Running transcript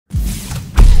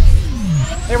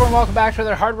Hey everyone, welcome back to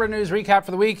another hardware news recap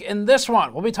for the week. In this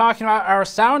one, we'll be talking about our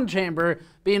sound chamber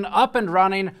being up and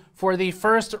running for the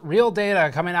first real data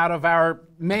coming out of our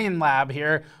main lab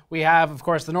here. We have, of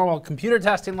course, the normal computer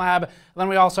testing lab, and then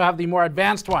we also have the more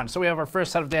advanced one. So we have our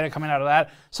first set of data coming out of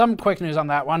that. Some quick news on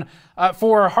that one.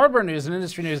 For hardware news and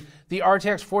industry news, the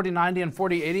RTX 4090 and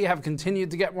 4080 have continued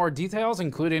to get more details,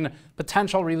 including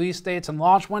potential release dates and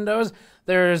launch windows.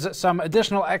 There's some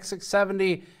additional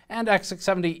X670 and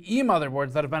X670E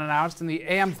motherboards that have been announced in the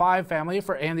AM5 family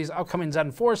for AMD's upcoming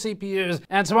Zen 4 CPUs,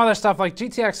 and some other stuff like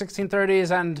GTX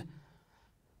 1630s and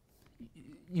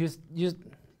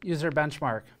user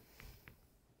benchmark.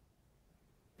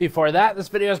 Before that, this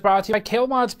video is brought to you by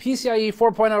CableMod's PCIe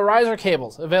 4.0 riser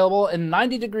cables, available in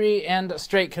 90-degree and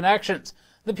straight connections.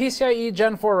 The PCIe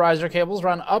Gen 4 riser cables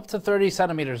run up to 30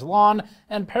 centimeters long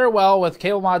and pair well with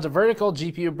CableMod's vertical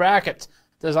GPU brackets,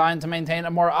 designed to maintain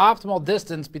a more optimal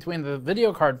distance between the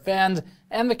video card fans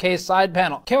and the case side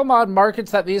panel. CableMod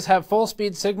markets that these have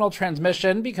full-speed signal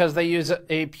transmission because they use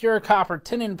a pure copper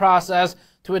tinning process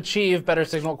to achieve better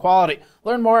signal quality.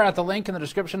 Learn more at the link in the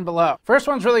description below. First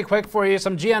one's really quick for you,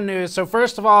 some GN news. So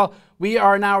first of all, we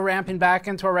are now ramping back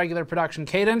into our regular production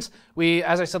cadence.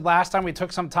 As I said last time, we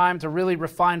took some time to really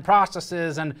refine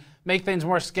processes and make things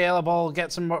more scalable,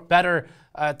 get some better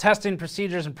testing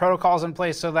procedures and protocols in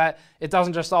place so that it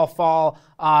doesn't just all fall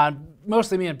on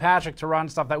mostly me and Patrick to run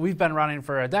stuff that we've been running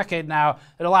for a decade now.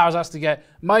 It allows us to get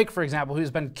Mike, for example,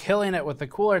 who's been killing it with the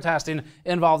cooler testing,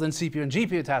 involved in CPU and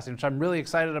GPU testing, which I'm really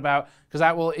excited about because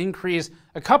that will increase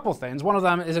a couple things. One of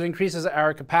them is it increases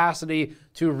our capacity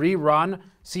to rerun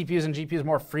CPUs and GPUs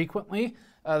more frequently.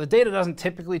 The data doesn't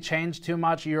typically change too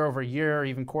much year over year or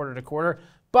even quarter to quarter,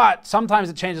 but sometimes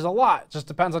it changes a lot. It just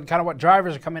depends on kind of what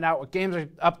drivers are coming out, what games are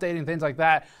updating, things like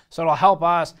that. So it'll help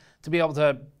us to be able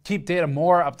to keep data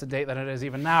more up to date than it is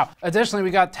even now. Additionally,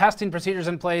 we got testing procedures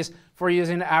in place for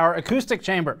using our acoustic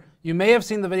chamber. You may have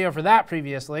seen the video for that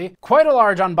previously. Quite a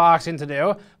large unboxing to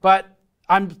do, but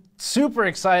I'm super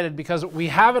excited because we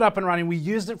have it up and running. We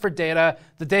used it for data.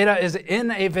 The data is in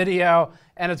a video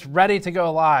and it's ready to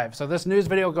go live. So this news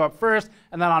video will go up first,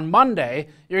 and then on Monday,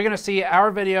 you're gonna see our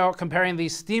video comparing the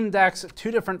Steam Deck's two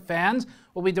different fans.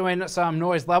 We'll be doing some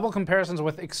noise level comparisons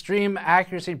with extreme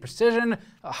accuracy and precision,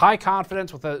 high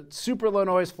confidence with a super low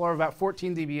noise floor of about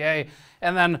 14 dBA,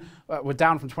 and then, we're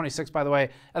down from 26 by the way,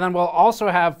 and then we'll also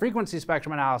have frequency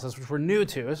spectrum analysis, which we're new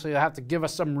to, so you'll have to give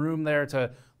us some room there to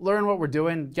learn what we're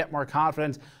doing, get more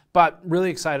confidence, but really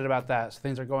excited about that. So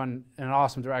things are going in an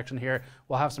awesome direction here.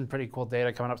 We'll have some pretty cool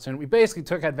data coming up soon. We basically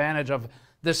took advantage of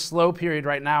this slow period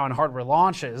right now in hardware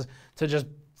launches to just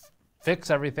fix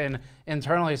everything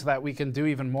internally so that we can do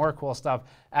even more cool stuff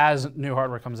as new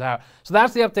hardware comes out. So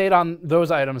that's the update on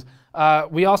those items.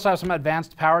 We also have some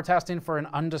advanced power testing for an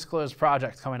undisclosed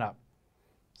project coming up.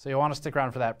 So you'll want to stick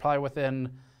around for that. Probably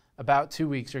within about 2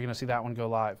 weeks, you're going to see that one go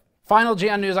live. Final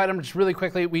GN news item, just really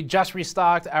quickly, we just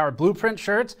restocked our Blueprint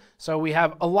shirts. So we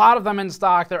have a lot of them in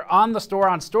stock. They're on the store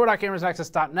on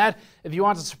store.gamersnexus.net. If you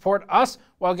want to support us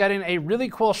while getting a really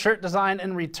cool shirt design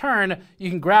in return, you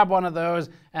can grab one of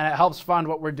those and it helps fund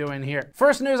what we're doing here.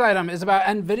 First news item is about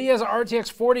NVIDIA's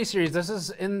RTX 40 series. This is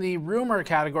in the rumor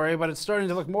category, but it's starting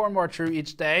to look more and more true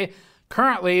each day.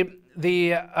 Currently,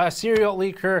 the serial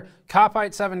leaker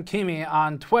Copite7Kimi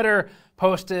on Twitter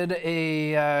posted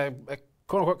a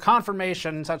quote-unquote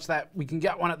confirmation such that we can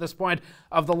get one at this point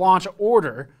of the launch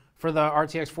order for the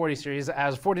RTX 40 series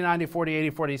as 4090, 4080,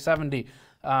 4070.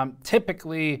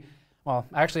 Typically, well,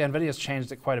 actually NVIDIA's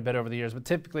changed it quite a bit over the years, but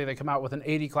typically they come out with an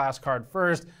 80 class card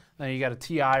first, then you get a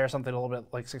TI or something a little bit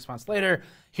like 6 months later.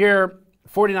 Here,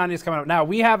 4090 is coming out. Now,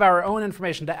 we have our own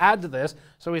information to add to this,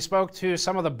 so we spoke to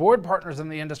some of the board partners in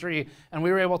the industry, and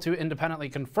we were able to independently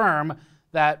confirm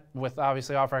that, with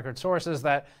obviously off-record sources,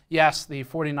 that yes, the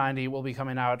 4090 will be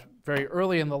coming out very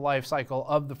early in the life cycle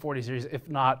of the 40 series, if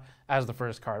not as the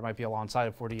first card. It might be alongside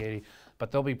of 4080,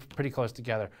 but they'll be pretty close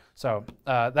together. So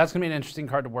that's gonna be an interesting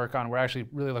card to work on. We're actually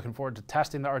really looking forward to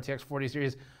testing the RTX 40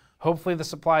 series. Hopefully the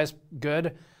supply is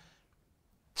good.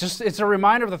 Just, it's a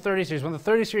reminder of the 30 series. When the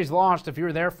 30 series launched, if you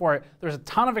were there for it, there was a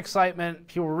ton of excitement.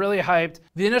 People were really hyped.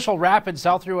 The initial rapid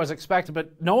sell-through was expected,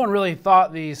 but no one really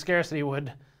thought the scarcity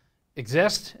would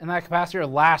exist in that capacity or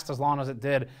last as long as it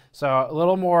did. So a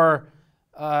little more,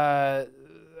 I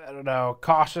don't know,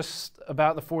 cautious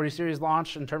about the 40 series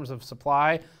launch in terms of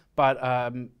supply. But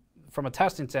from a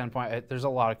testing standpoint, there's a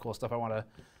lot of cool stuff I want to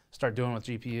start doing with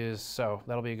GPUs, so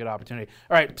that'll be a good opportunity.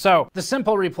 All right, so the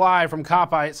simple reply from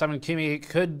Copite7Kimi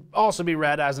could also be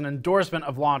read as an endorsement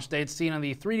of launch dates seen in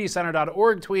the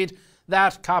 3dcenter.org tweet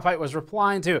that Kopite was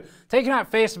replying to. Taken at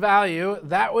face value,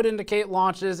 that would indicate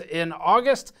launches in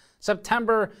August,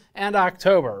 September, and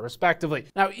October, respectively.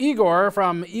 Now, Igor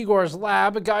from Igor's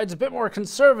Lab guides a bit more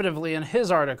conservatively in his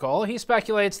article. He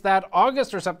speculates that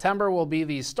August or September will be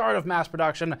the start of mass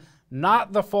production,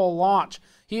 not the full launch.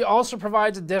 He also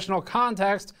provides additional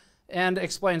context and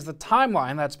explains the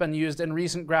timeline that's been used in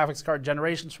recent graphics card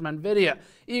generations from NVIDIA.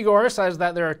 Igor says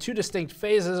that there are two distinct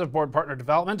phases of board partner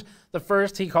development. The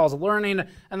first he calls learning,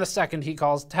 and the second he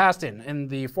calls testing. In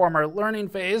the former learning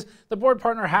phase, the board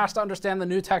partner has to understand the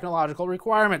new technological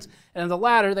requirements, and in the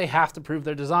latter, they have to prove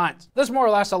their designs. This more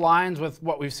or less aligns with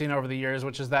what we've seen over the years,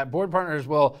 which is that board partners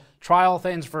will trial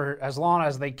things for as long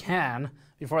as they can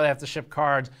before they have to ship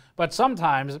cards, but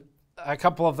sometimes a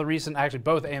couple of the recent, actually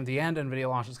both AMD and NVIDIA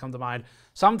launches come to mind.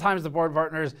 Sometimes the board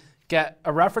partners get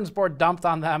a reference board dumped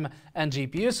on them and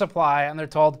GPU supply, and they're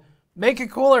told, make it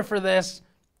cooler for this.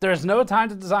 There's no time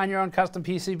to design your own custom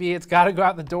PCB. It's got to go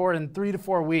out the door in 3 to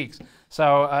 4 weeks.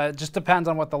 So it just depends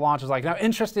on what the launch is like. Now,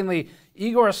 interestingly,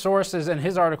 Igor's sources in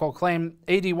his article claim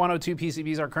AD102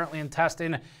 PCBs are currently in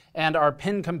testing and are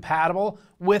pin compatible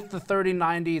with the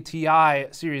 3090 Ti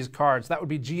series cards. That would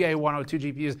be GA102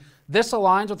 GPUs. This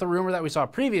aligns with the rumor that we saw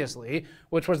previously,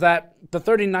 which was that the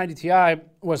 3090 Ti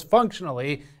was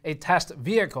functionally a test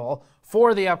vehicle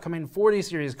for the upcoming 40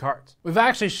 series cards. We've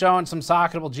actually shown some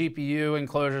socketable GPU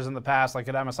enclosures in the past, like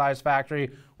at MSI's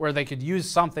factory, where they could use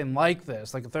something like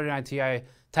this, like a 3090 Ti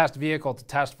test vehicle to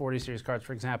test 40 series cards,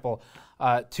 for example,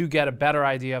 to get a better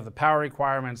idea of the power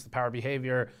requirements, the power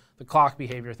behavior, the clock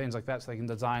behavior, things like that, so they can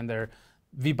design their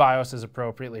VBIOSes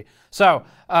appropriately. So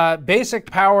basic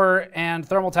power and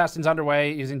thermal testing is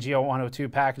underway using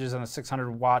GA102 packages and a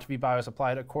 600-watt VBIOS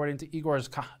applied according to Igor's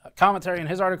commentary in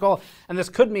his article. And this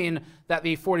could mean that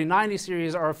the 4090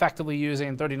 series are effectively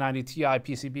using 3090 Ti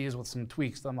PCBs with some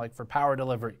tweaks done like for power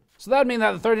delivery. So that would mean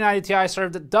that the 3090 Ti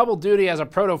served double duty as a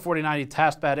proto-4090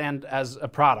 testbed and as a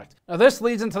product. Now this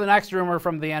leads into the next rumor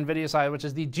from the NVIDIA side, which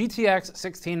is the GTX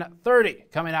 1630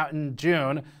 coming out in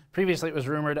June. Previously it was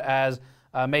rumored as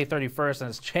May 31st, and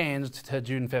it's changed to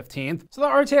June 15th. So the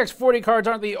RTX 40 cards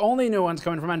aren't the only new ones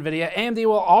coming from NVIDIA. AMD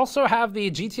will also have the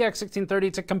GTX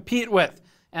 1630 to compete with.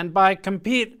 And by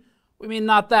compete, we mean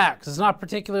not that, because it's not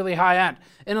particularly high-end.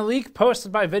 In a leak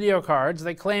posted by Video Cards,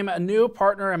 they claim a new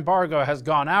partner embargo has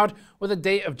gone out with a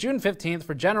date of June 15th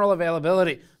for general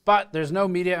availability, but there's no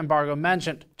media embargo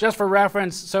mentioned. Just for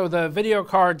reference, so the Video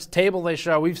Cards table they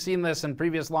show, we've seen this in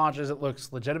previous launches. It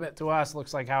looks legitimate to us. It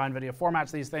looks like how NVIDIA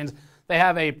formats these things. They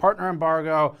have a partner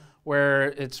embargo where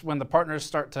it's when the partners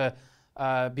start to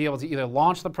be able to either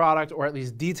launch the product or at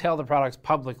least detail the products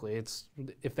publicly. It's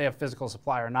if they have physical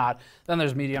supply or not. Then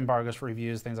there's media embargoes for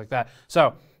reviews, things like that.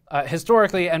 So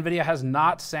historically, NVIDIA has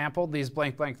not sampled these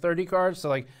blank 30 cards. So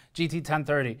like GT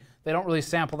 1030, they don't really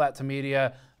sample that to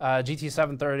media. GT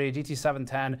 730, GT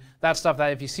 710, that's stuff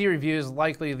that if you see reviews,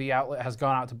 likely the outlet has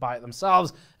gone out to buy it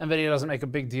themselves. NVIDIA doesn't make a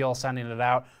big deal sending it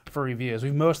out for reviews.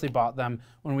 We've mostly bought them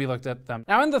when we looked at them.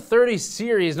 Now in the 30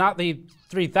 series, not the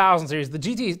 3000 series, the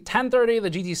GT 1030,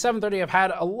 the GT 730 have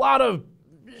had a lot of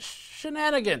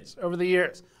shenanigans over the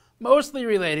years, mostly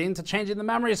relating to changing the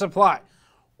memory supply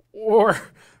or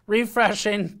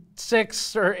refreshing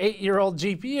 6 or 8-year-old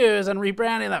GPUs and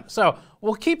rebranding them. So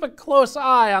we'll keep a close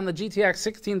eye on the GTX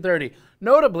 1630.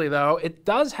 Notably though, it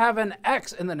does have an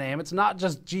X in the name. It's not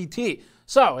just GT.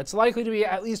 So it's likely to be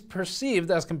at least perceived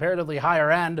as comparatively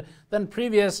higher end than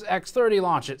previous X30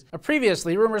 launches.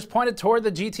 Previously, rumors pointed toward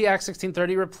the GTX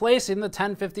 1630 replacing the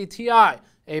 1050 Ti,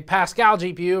 a Pascal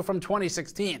GPU from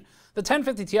 2016. The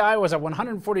 1050 Ti was a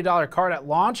 $140 card at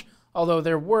launch, although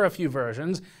there were a few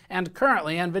versions, and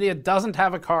currently NVIDIA doesn't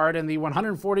have a card in the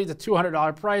 $140 to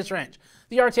 $200 price range.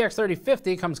 The RTX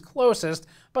 3050 comes closest,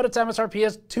 but its MSRP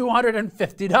is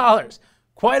 $250.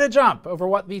 Quite a jump over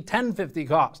what the 1050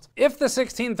 cost. If the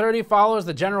 1630 follows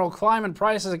the general climb in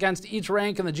prices against each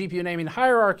rank in the GPU naming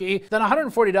hierarchy, then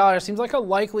 $140 seems like a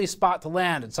likely spot to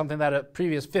land. It's something that a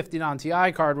previous 50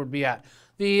 non-Ti card would be at.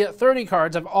 The 30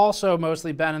 cards have also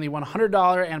mostly been in the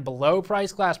 $100 and below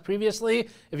price class previously.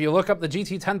 If you look up the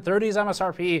GT 1030's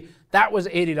MSRP, that was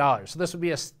 $80. So this would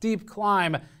be a steep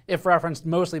climb if referenced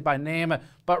mostly by name,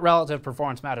 but relative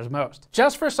performance matters most.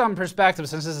 Just for some perspective,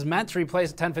 since this is meant to replace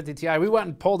a 1050 Ti, we went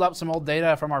and pulled up some old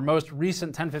data from our most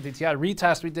recent 1050 Ti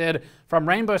retest we did from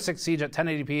Rainbow Six Siege at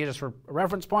 1080p, just for a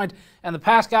reference point, and the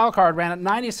Pascal card ran at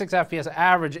 96 FPS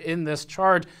average in this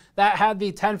charge. That had the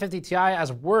 1050 Ti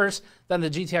as worse than the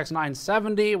GTX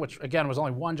 970, which again was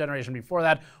only one generation before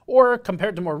that, or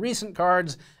compared to more recent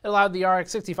cards, it allowed the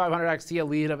RX 6500 XT a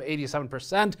lead of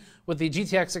 87%, with the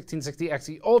GTX 1660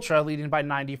 XE Ultra leading by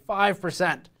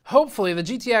 95%. Hopefully, the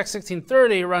GTX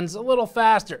 1630 runs a little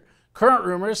faster. Current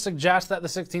rumors suggest that the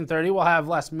 1630 will have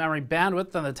less memory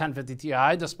bandwidth than the 1050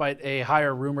 Ti, despite a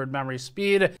higher rumored memory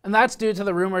speed, and that's due to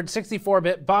the rumored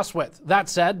 64-bit bus width. That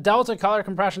said, Delta color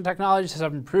compression technologies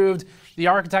have improved, the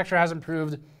architecture has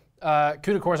improved.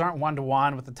 CUDA cores aren't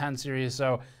one-to-one with the 10 series,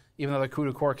 so even though the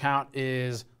CUDA core count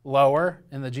is lower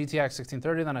in the GTX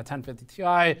 1630 than a 1050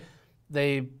 Ti,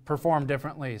 they perform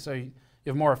differently. So you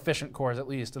have more efficient cores, at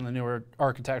least in the newer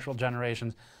architectural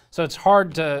generations. So it's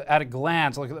hard to, at a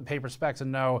glance, look at the paper specs and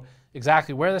know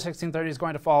exactly where the 1630 is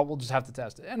going to fall. We'll just have to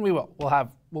test it, and we will.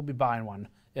 We'll be buying one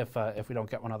if we don't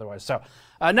get one otherwise. So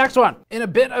next one. In a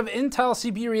bit of Intel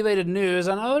CPU-related news,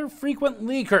 another frequent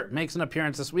leaker makes an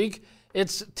appearance this week.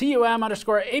 It's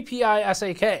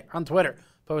TUM_API_SAK on Twitter,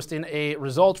 posting a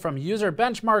result from user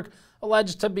benchmark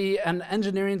alleged to be an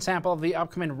engineering sample of the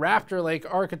upcoming Raptor Lake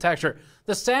architecture.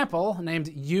 The sample, named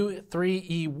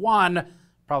U3E1,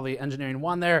 probably engineering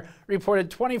 1 there, reported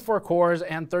 24 cores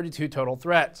and 32 total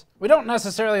threads. We don't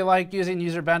necessarily like using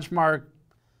user benchmark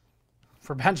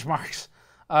for benchmarks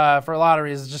for a lot of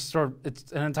reasons. Just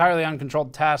it's an entirely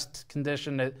uncontrolled test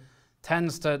condition. It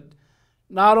tends to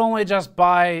not only just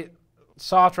by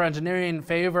software engineering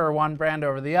favor one brand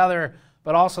over the other,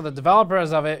 but also the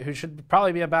developers of it, who should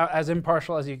probably be about as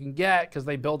impartial as you can get because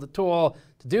they build the tool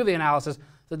to do the analysis.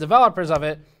 The developers of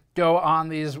it go on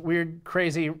these weird,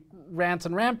 crazy rants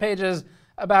and rampages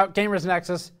about Gamers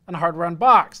Nexus and Hardware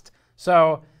Unboxed.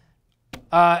 So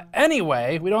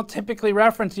anyway, we don't typically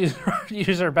reference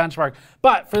user benchmark,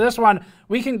 but for this one,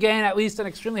 we can gain at least an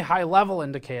extremely high level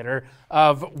indicator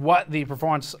of what the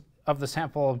performance of the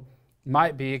sample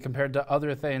might be compared to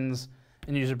other things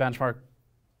in user benchmark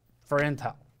for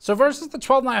Intel. So versus the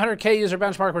 12900K user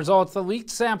benchmark results, the leaked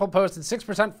sample posted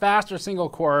 6% faster single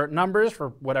core numbers, for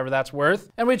whatever that's worth,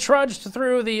 and we trudged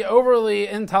through the overly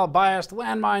Intel biased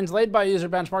landmines laid by user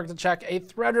benchmark to check a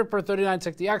Threadripper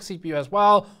 3960X CPU as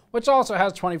well, which also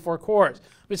has 24 cores.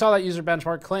 We saw that user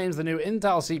benchmark claims the new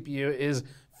Intel CPU is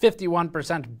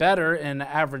 51% better in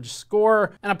average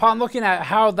score, and upon looking at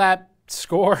how that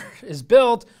score is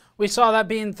built, we saw that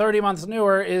being 30 months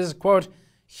newer is, quote,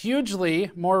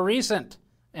 hugely more recent,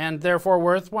 and therefore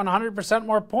worth 100%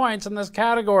 more points in this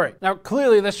category. Now,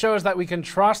 clearly this shows that we can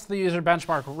trust the user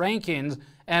benchmark rankings,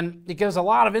 and it gives a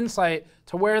lot of insight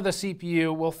to where the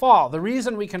CPU will fall. The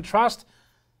reason we can trust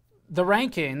the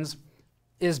rankings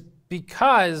is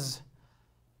because,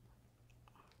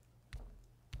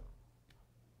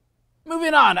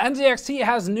 moving on, NZXT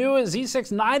has new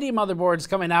Z690 motherboards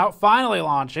coming out, finally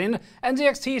launching.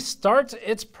 NZXT starts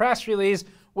its press release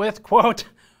with, quote,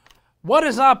 "What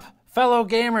is up, fellow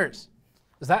gamers?"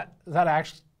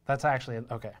 That's actually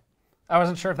okay. I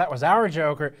wasn't sure if that was our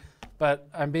joke but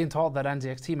I'm being told that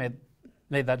NZXT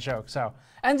made that joke. So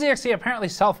NZXT apparently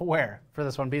self-aware for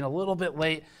this one, being a little bit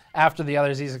late after the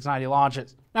other Z690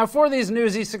 launches. Now for these new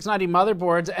Z690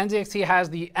 motherboards, NZXT has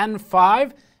the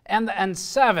N5 and the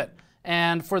N7.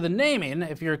 And for the naming,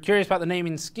 if you're curious about the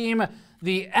naming scheme,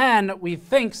 the N, we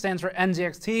think, stands for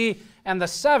NZXT, and the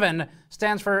 7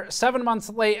 stands for 7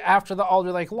 months late after the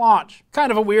Alder Lake launch.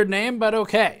 Kind of a weird name, but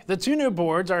okay. The two new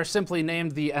boards are simply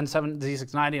named the N7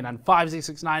 Z690 and N5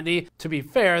 Z690. To be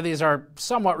fair, these are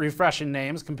somewhat refreshing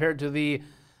names compared to the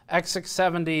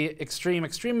X670 Extreme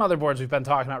motherboards we've been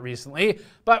talking about recently.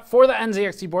 But for the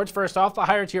NZXT boards, first off, the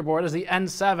higher tier board is the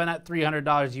N7 at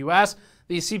 $300 US.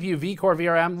 The CPU V-Core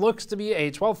VRM looks to be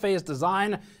a 12-phase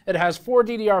design. It has 4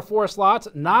 DDR4 slots,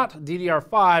 not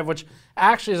DDR5, which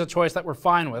actually is a choice that we're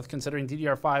fine with, considering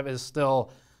DDR5 is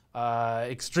still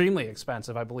extremely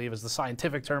expensive, I believe is the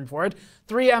scientific term for it.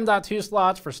 3 M.2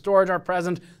 slots for storage are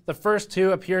present. The first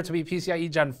 2 appear to be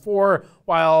PCIe Gen 4,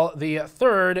 while the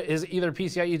third is either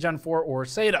PCIe Gen 4 or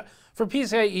SATA. For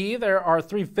PCIe, there are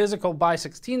 3 physical by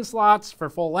 16 slots for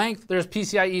full length. There's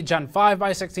PCIe Gen 5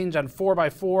 by 16, Gen 4 by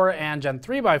 4, and Gen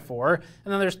 3 by 4.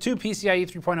 And then there's 2 PCIe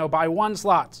 3.0 by 1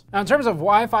 slots. Now in terms of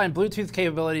Wi-Fi and Bluetooth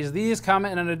capabilities, these come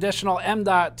in an additional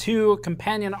M.2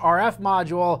 companion RF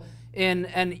module in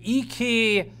an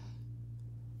E-key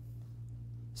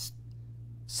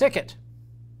SiCet.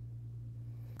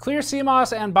 Clear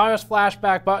CMOS and BIOS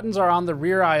flashback buttons are on the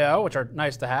rear I/O, which are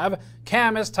nice to have.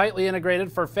 CAM is tightly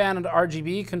integrated for fan and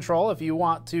RGB control if you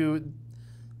want to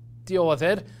deal with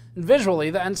it. And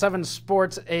visually, the N7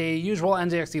 sports a usual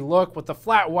NZXT look with the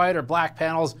flat white or black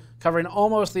panels covering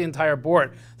almost the entire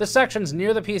board. The sections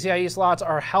near the PCIe slots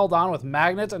are held on with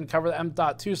magnets and cover the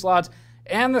M.2 slots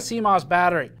and the CMOS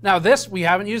battery. Now this, we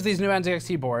haven't used these new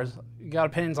NZXT boards. You got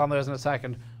opinions on those in a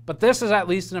second. But this is at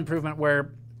least an improvement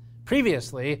where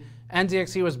previously,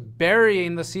 NZXT was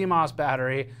burying the CMOS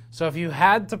battery, so if you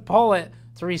had to pull it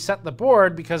to reset the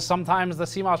board because sometimes the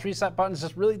CMOS reset buttons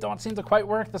just really don't seem to quite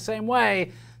work the same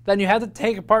way, then you had to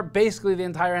take apart basically the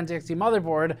entire NZXT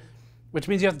motherboard, which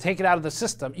means you have to take it out of the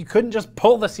system. You couldn't just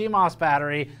pull the CMOS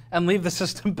battery and leave the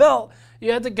system built.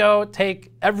 You had to go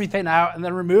take everything out and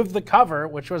then remove the cover,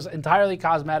 which was entirely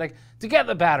cosmetic, to get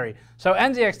the battery. So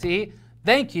NZXT,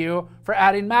 thank you for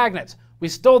adding magnets. We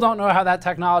still don't know how that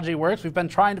technology works. We've been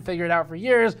trying to figure it out for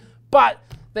years, but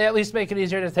they at least make it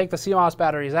easier to take the CMOS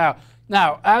batteries out.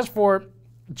 Now, as for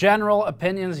general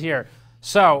opinions here,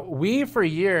 so we for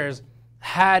years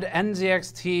had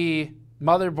NZXT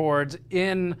motherboards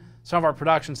in some of our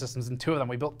production systems, in 2 of them.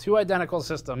 We built 2 identical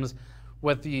systems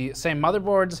with the same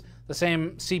motherboards, the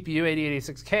same CPU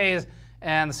 8086Ks,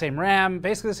 and the same RAM,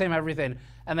 basically the same everything.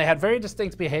 And they had very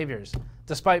distinct behaviors,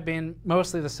 despite being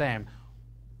mostly the same.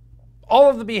 All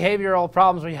of the behavioral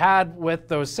problems we had with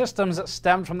those systems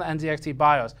stemmed from the NZXT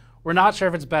BIOS. We're not sure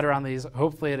if it's better on these.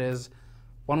 Hopefully it is.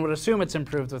 One would assume it's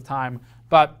improved with time,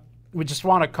 but we just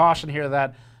want to caution here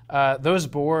that those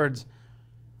boards,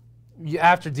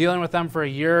 after dealing with them for a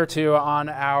year or 2 on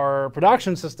our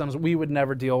production systems, we would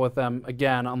never deal with them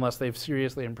again unless they've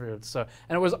seriously improved. So,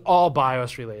 and it was all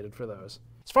BIOS related for those.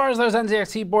 As far as those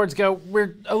NZXT boards go,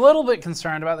 we're a little bit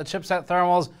concerned about the chipset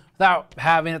thermals without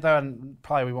having it though, and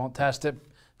probably we won't test it.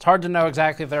 It's hard to know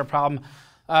exactly if they're a problem.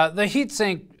 The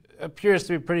heatsink appears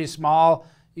to be pretty small.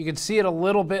 You can see it a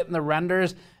little bit in the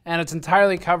renders, and it's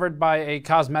entirely covered by a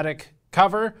cosmetic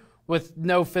cover with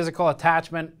no physical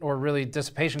attachment or really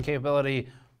dissipation capability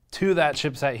to that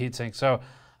chipset heatsink. So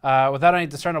without any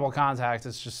discernible contact,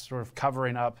 it's just sort of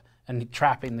covering up and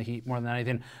trapping the heat more than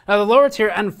anything. Now the lower tier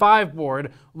N5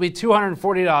 board will be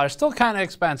 $240, still kind of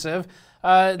expensive.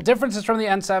 Differences from the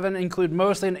N7 include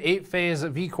mostly an 8-phase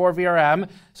V-Core VRM,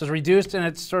 so it's reduced in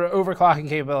its sort of overclocking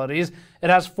capabilities. It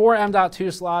has 4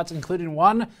 M.2 slots, including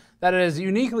one that is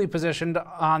uniquely positioned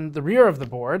on the rear of the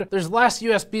board. There's less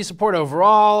USB support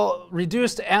overall,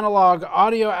 reduced analog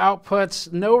audio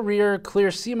outputs, no rear clear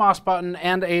CMOS button,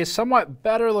 and a somewhat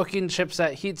better looking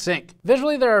chipset heatsink.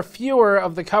 Visually, there are fewer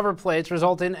of the cover plates,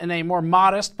 resulting in a more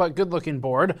modest but good looking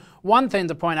board. One thing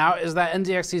to point out is that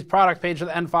NZXT's product page for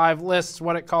the N5 lists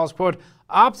what it calls, quote,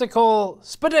 optical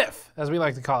SPDIF, as we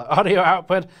like to call it, audio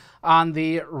output on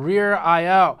the rear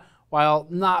I/O, while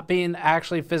not being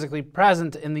actually physically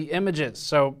present in the images.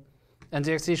 So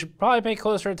NZXT should probably pay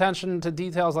closer attention to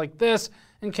details like this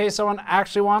in case someone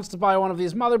actually wants to buy one of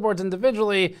these motherboards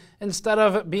individually instead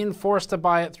of being forced to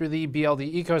buy it through the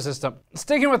BLD ecosystem.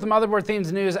 Sticking with the motherboard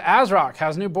themes news, ASRock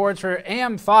has new boards for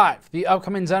AM5, the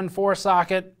upcoming Zen 4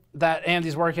 socket that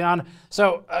AMD's working on.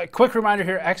 So a quick reminder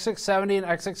here, X670 and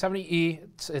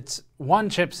X670E, it's one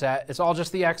chipset. It's all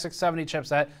just the X670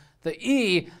 chipset. The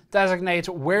E designates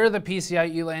where the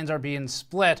PCIe lanes are being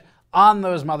split on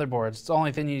those motherboards. It's the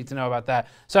only thing you need to know about that.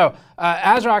 So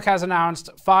ASRock has announced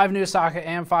 5 new socket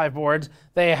AM5 boards.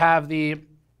 They have the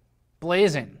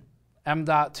blazing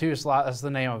M.2 slot, that's the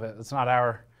name of it. It's not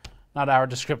our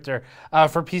descriptor,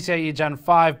 for PCIe Gen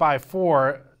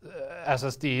 5x4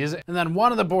 SSDs. And then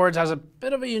one of the boards has a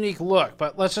bit of a unique look,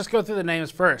 but let's just go through the names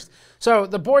first. So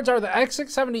the boards are the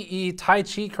X670E Tai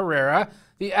Chi Carrera,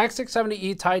 the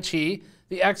X670E Tai Chi,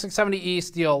 the X670E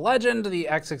Steel Legend, the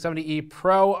X670E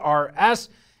Pro RS,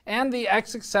 and the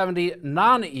X670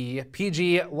 Non-E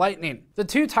PG Lightning. The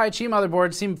 2 Tai Chi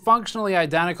motherboards seem functionally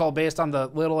identical based on the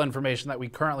little information that we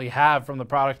currently have from the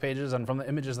product pages and from the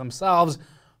images themselves,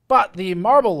 but the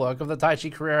marble look of the Tai Chi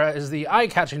Carrera is the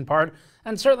eye-catching part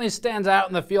and certainly stands out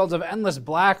in the fields of endless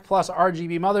black plus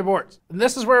RGB motherboards. And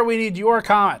this is where we need your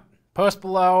comment. Post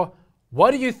below,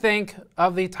 what do you think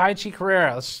of the Tai Chi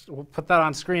Carrera? We'll put that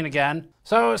on screen again.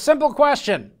 So, simple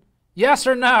question, yes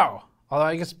or no? Although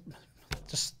I guess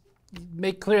just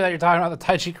make clear that you're talking about the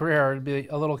Tai Chi Carrera, it'd be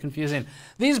a little confusing.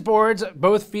 These boards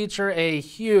both feature a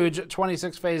huge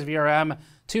 26-phase VRM,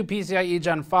 2 PCIe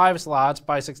Gen 5 slots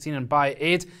by 16 and by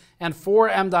 8, and 4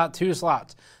 M.2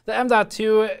 slots. The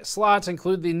M.2 slots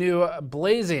include the new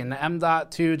blazing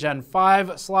M.2 Gen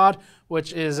 5 slot,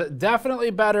 which is definitely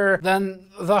better than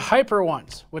the Hyper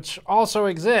ones, which also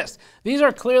exist. These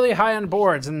are clearly high-end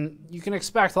boards, and you can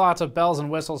expect lots of bells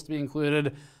and whistles to be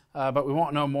included, but we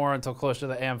won't know more until close to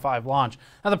the AM5 launch.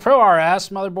 Now, the Pro RS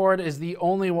motherboard is the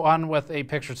only one with a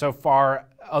picture so far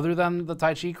other than the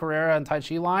Tai Chi Carrera and Tai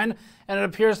Chi line, and it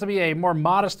appears to be a more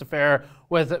modest affair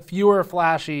with fewer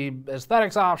flashy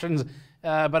aesthetics options,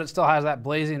 but it still has that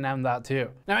blazing M.2.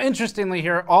 Now, interestingly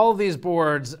here, all of these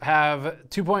boards have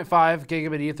 2.5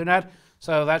 gigabit Ethernet,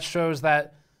 so that shows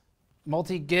that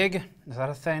multi-gig Is that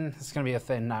a thing? It's going to be a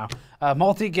thing now.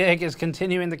 Multi-gig is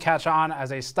continuing to catch on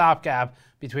as a stopgap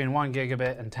between 1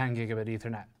 gigabit and 10 gigabit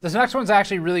Ethernet. This next one's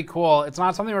actually really cool. It's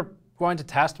not something we're going to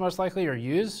test most likely or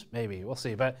use. Maybe, we'll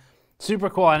see. But super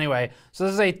cool anyway. So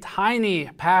this is a tiny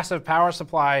passive power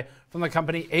supply from the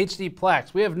company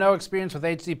HDPLex. We have no experience with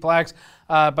HDPLex,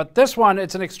 but this one,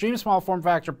 it's an extreme small form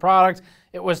factor product.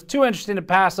 It was too interesting to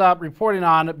pass up reporting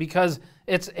on because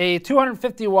it's a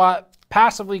 250 watt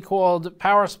passively cooled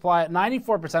power supply at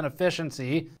 94%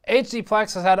 efficiency.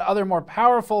 HDPLex has had other more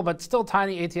powerful but still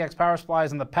tiny ATX power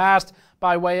supplies in the past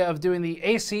by way of doing the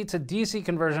AC to DC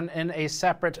conversion in a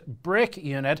separate brick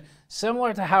unit,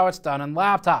 similar to how it's done in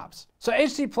laptops. So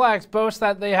HDPLex boasts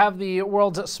that they have the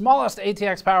world's smallest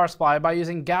ATX power supply by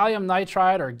using gallium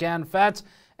nitride or GaN FETs,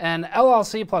 an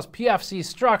LLC plus PFC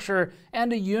structure,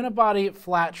 and a unibody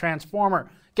flat transformer.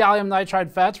 Gallium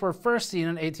nitride FETs were first seen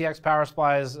in ATX power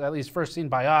supplies, at least first seen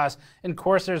by us, in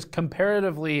Corsair's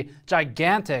comparatively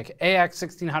gigantic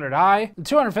AX1600i. The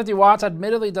 250 watts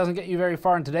admittedly doesn't get you very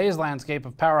far in today's landscape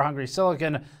of power-hungry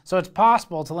silicon, so it's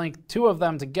possible to link two of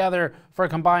them together for a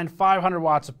combined 500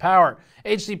 watts of power.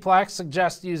 HDPLex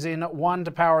suggests using one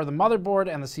to power the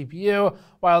motherboard and the CPU,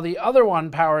 while the other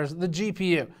one powers the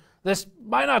GPU. This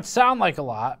might not sound like a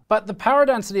lot, but the power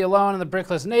density alone and the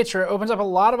brickless nature opens up a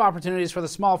lot of opportunities for the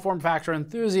small form factor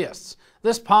enthusiasts.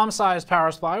 This palm-sized power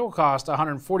supply will cost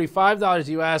 $145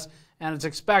 US, and it's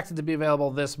expected to be available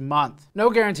this month.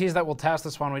 No guarantees that we'll test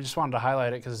this one. We just wanted to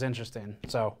highlight it because it's interesting.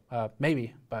 So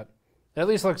maybe, but it at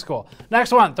least looks cool.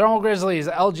 Next one, Thermal Grizzly's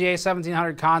LGA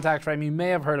 1700 contact frame. You may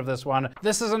have heard of this one.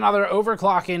 This is another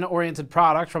overclocking oriented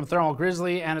product from Thermal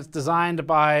Grizzly, and it's designed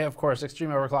by, of course,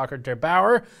 extreme overclocker Der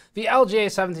Bauer. The LGA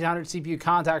 1700 CPU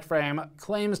contact frame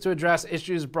claims to address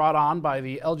issues brought on by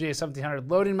the LGA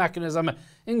 1700 loading mechanism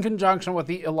in conjunction with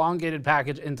the elongated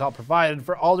package Intel provided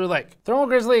for Alder Lake. Thermal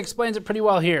Grizzly explains it pretty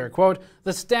well here. Quote,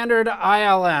 the standard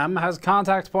ILM has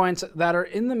contact points that are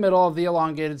in the middle of the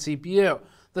elongated CPU.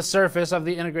 The surface of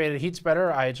the integrated heat spreader,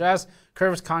 or IHS,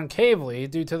 curves concavely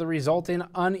due to the resulting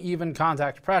uneven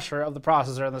contact pressure of the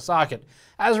processor and the socket.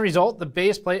 As a result, the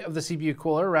base plate of the CPU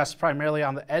cooler rests primarily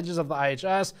on the edges of the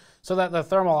IHS so that the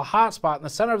thermal hotspot in the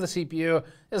center of the CPU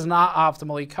is not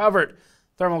optimally covered.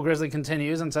 Thermal Grizzly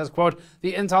continues and says, quote,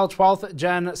 the Intel 12th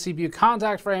Gen CPU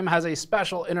contact frame has a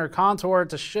special inner contour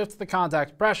to shift the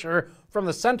contact pressure from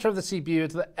the center of the CPU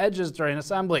to the edges during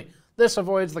assembly. This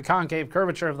avoids the concave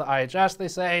curvature of the IHS, they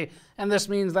say, and this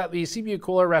means that the CPU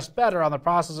cooler rests better on the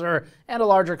processor and a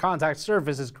larger contact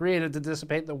surface is created to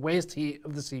dissipate the waste heat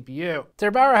of the CPU.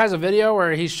 Der Bauer has a video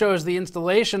where he shows the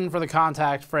installation for the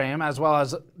contact frame as well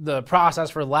as the process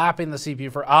for lapping the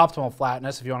CPU for optimal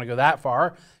flatness, if you want to go that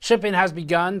far. Shipping has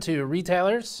begun to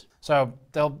retailers, so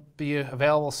they'll be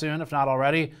available soon, if not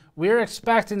already. We're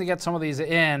expecting to get some of these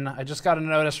in. I just got a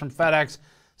notice from FedEx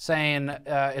saying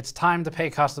it's time to pay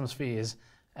customs fees,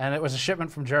 and it was a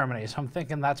shipment from Germany, so I'm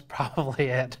thinking that's probably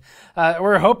it.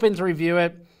 We're hoping to review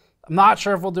it. I'm not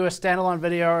sure if we'll do a standalone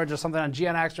video or just something on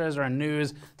GN Extras or on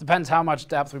news. Depends how much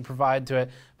depth we provide to it,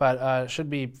 but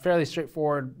should be fairly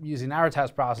straightforward using our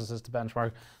test processes to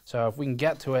benchmark. So if we can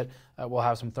get to it, we'll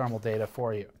have some thermal data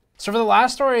for you. So for the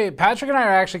last story, Patrick and I are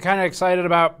actually kind of excited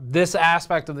about this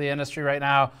aspect of the industry right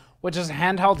now, which is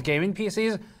handheld gaming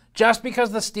PCs. Just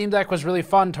because the Steam Deck was really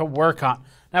fun to work on.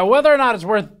 Now, whether or not it's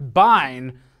worth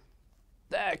buying,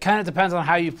 that kind of depends on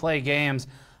how you play games.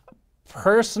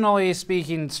 Personally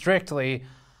speaking, strictly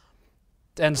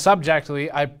and subjectively,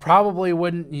 I probably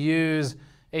wouldn't use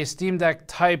a Steam Deck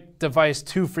type device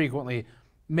too frequently.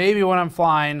 Maybe when I'm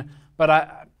flying, but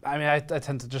I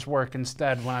tend to just work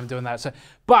instead when I'm doing that. So,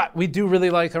 but we do really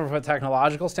like them from a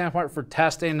technological standpoint for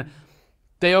testing.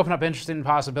 They open up interesting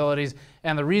possibilities,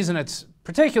 and the reason it's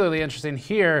particularly interesting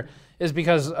here is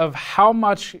because of how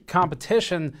much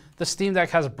competition the Steam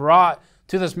Deck has brought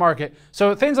to this market.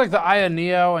 So things like the Aya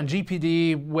Neo and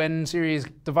GPD Win series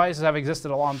devices have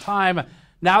existed a long time.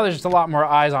 Now there's just a lot more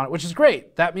eyes on it, which is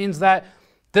great. That means that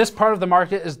this part of the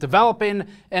market is developing,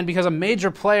 and because a major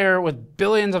player with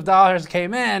billions of dollars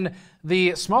came in,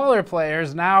 the smaller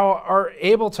players now are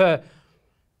able to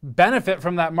benefit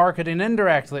from that marketing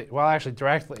indirectly. Well, actually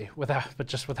directly, but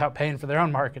just without paying for their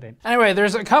own marketing. Anyway,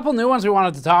 there's a couple new ones we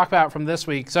wanted to talk about from this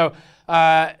week. So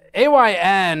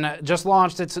AYN just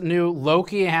launched its new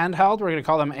Loki handheld. We're going to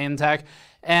call them AIMTech.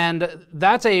 And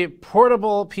that's a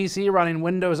portable PC running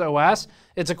Windows OS.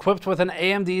 It's equipped with an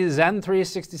AMD Zen 3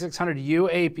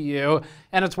 6600U APU,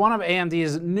 and it's one of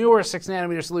AMD's newer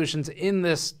 6nm solutions in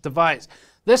this device.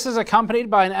 This is accompanied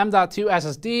by an M.2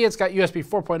 SSD. It's got USB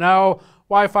 4.0,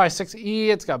 Wi-Fi 6E,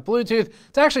 it's got Bluetooth.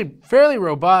 It's actually fairly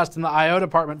robust in the I/O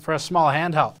department for a small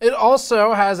handheld. It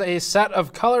also has a set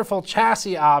of colorful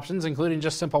chassis options, including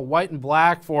just simple white and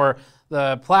black for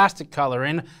the plastic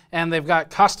coloring, and they've got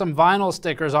custom vinyl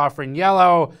stickers offering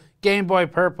yellow, Game Boy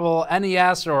Purple,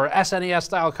 NES or SNES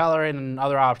style coloring, and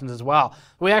other options as well.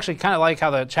 We actually kind of like how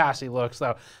the chassis looks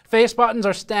though. Face buttons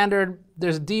are standard.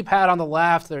 There's a D-pad on the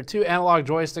left. There are 2 analog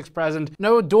joysticks present.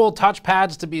 No dual touch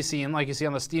pads to be seen like you see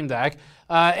on the Steam Deck.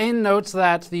 AIM notes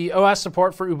that the OS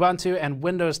support for Ubuntu and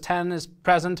Windows 10 is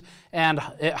present, and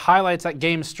it highlights that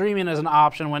game streaming is an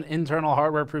option when internal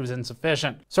hardware proves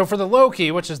insufficient. So for the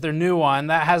Loki, which is their new one,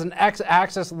 that has an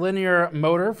X-axis linear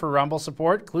motor for rumble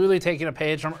support, clearly taking a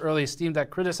page from early Steam Deck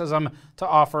criticism to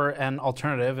offer an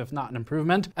alternative, if not an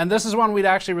improvement. And this is one we'd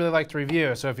actually really like to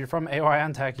review. So if you're from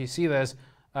AYN Tech, you see this,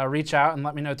 reach out and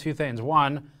let me know 2 things.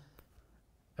 1,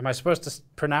 am I supposed to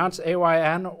pronounce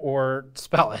AYN or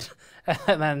spell it?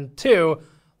 And then 2,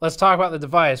 let's talk about the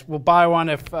device. We'll buy one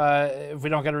if we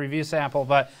don't get a review sample,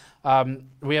 but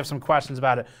we have some questions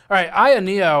about it. All right, Aya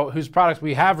Neo, whose products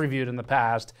we have reviewed in the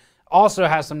past, also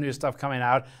has some new stuff coming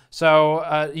out.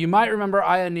 So you might remember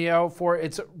Aya Neo for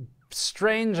its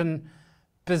strange and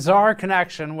bizarre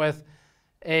connection with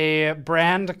a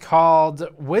brand called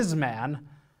Whizman.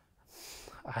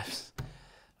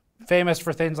 Famous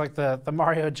for things like the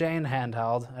Mario Jane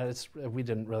handheld.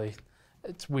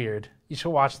 It's weird. You should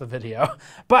watch the video.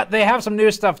 But they have some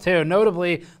new stuff too.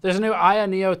 Notably, there's a new Aya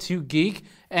Neo 2 Geek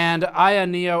and Aya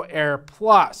Neo Air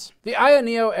Plus. The Aya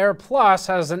Neo Air Plus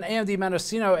has an AMD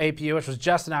Mendocino APU, which was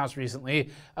just announced recently.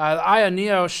 The Aya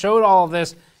Neo showed all of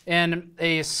this in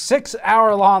a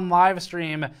 6-hour-long live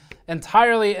stream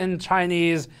entirely in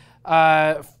Chinese.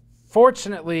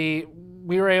 Fortunately,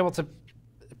 we were able to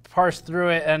parse through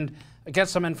it and get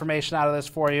some information out of this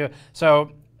for you.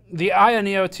 So the Aya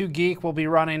Neo 2 Geek will be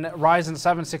running Ryzen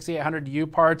 7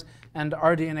 6800U parts and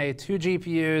RDNA 2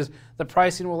 GPUs. The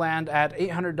pricing will land at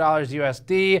 $800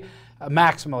 USD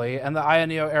maximally, and the Aya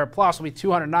Neo Air Plus will be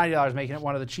 $290, making it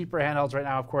one of the cheaper handhelds right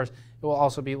now. Of course, it will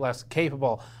also be less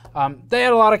capable. They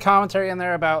had a lot of commentary in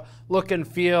there about look and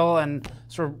feel and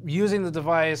sort of using the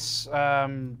device,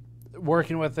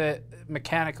 working with it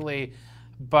mechanically,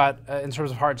 but in terms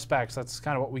of hard specs, that's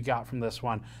kind of what we got from this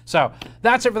one. So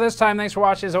that's it for this time. Thanks for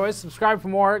watching. As always, subscribe for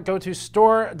more. Go to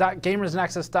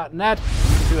store.gamersnexus.net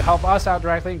to help us out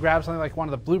directly and grab something like one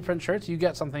of the Blueprint shirts. You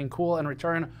get something cool in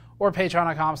return, or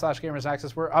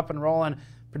patreon.com/gamersnexus. We're up and rolling,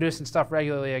 producing stuff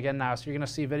regularly again now. So you're going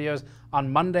to see videos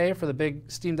on Monday for the big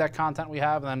Steam Deck content we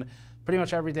have, and then pretty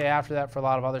much every day after that for a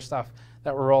lot of other stuff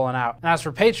that we're rolling out. And as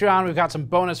for Patreon, we've got some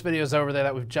bonus videos over there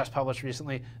that we've just published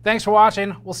recently. Thanks for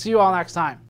watching. We'll see you all next time.